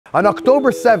On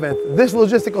October 7th, this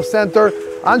logistical center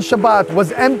on Shabbat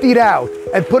was emptied out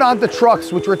and put onto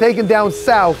trucks which were taken down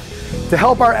south to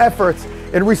help our efforts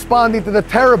in responding to the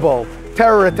terrible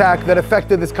terror attack that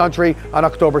affected this country on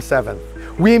October 7th.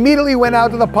 We immediately went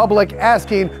out to the public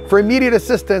asking for immediate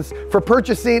assistance for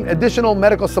purchasing additional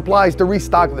medical supplies to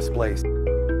restock this place.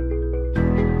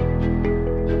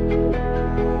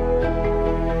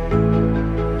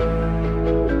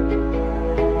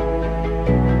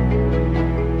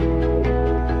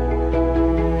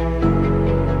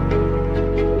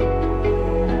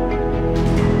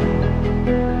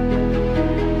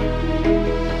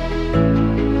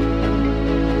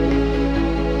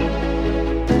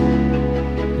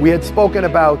 We had spoken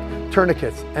about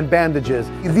tourniquets and bandages.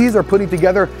 These are putting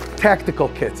together tactical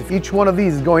kits. If each one of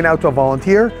these is going out to a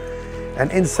volunteer,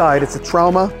 and inside it's a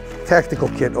trauma tactical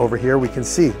kit over here, we can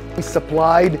see. We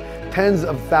supplied tens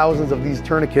of thousands of these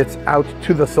tourniquets out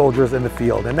to the soldiers in the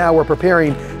field. And now we're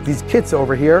preparing these kits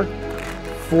over here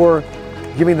for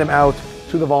giving them out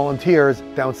to the volunteers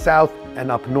down south and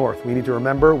up north. We need to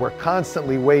remember we're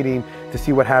constantly waiting to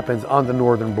see what happens on the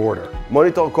northern border.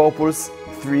 Monitor Corpus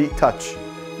 3 Touch.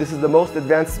 This is the most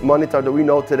advanced monitor that we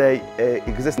know today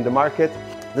exists in the market.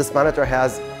 This monitor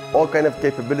has all kinds of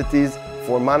capabilities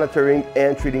for monitoring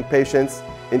and treating patients,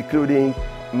 including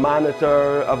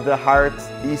monitor of the heart,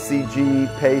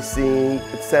 ECG, pacing,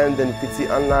 send, and you can see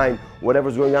online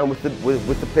whatever's going on with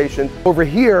the patient. Over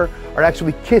here are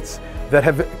actually kits that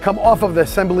have come off of the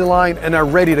assembly line and are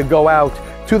ready to go out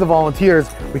to the volunteers.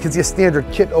 We can see a standard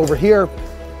kit over here,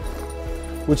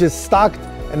 which is stocked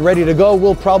and ready to go.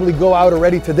 We'll probably go out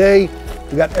already today.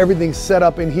 We got everything set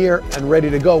up in here and ready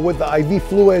to go with the IV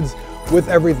fluids, with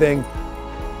everything.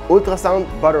 Ultrasound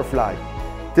Butterfly.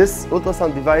 This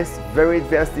ultrasound device, very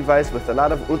advanced device with a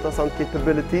lot of ultrasound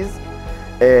capabilities,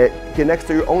 connects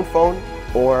to your own phone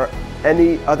or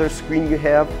any other screen you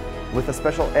have with a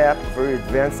special app, very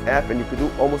advanced app, and you can do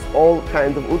almost all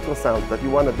kinds of ultrasound that you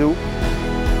want to do.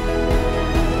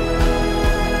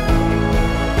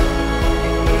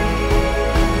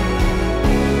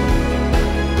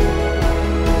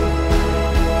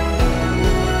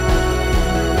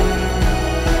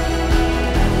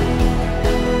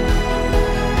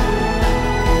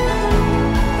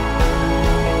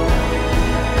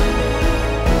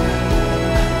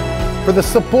 For the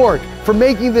support, for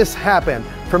making this happen,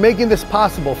 for making this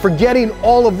possible, for getting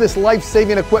all of this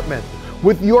life-saving equipment.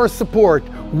 With your support,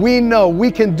 we know we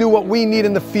can do what we need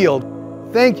in the field.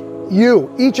 Thank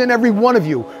you, each and every one of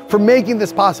you, for making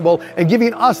this possible and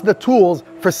giving us the tools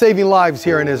for saving lives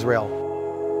here in Israel.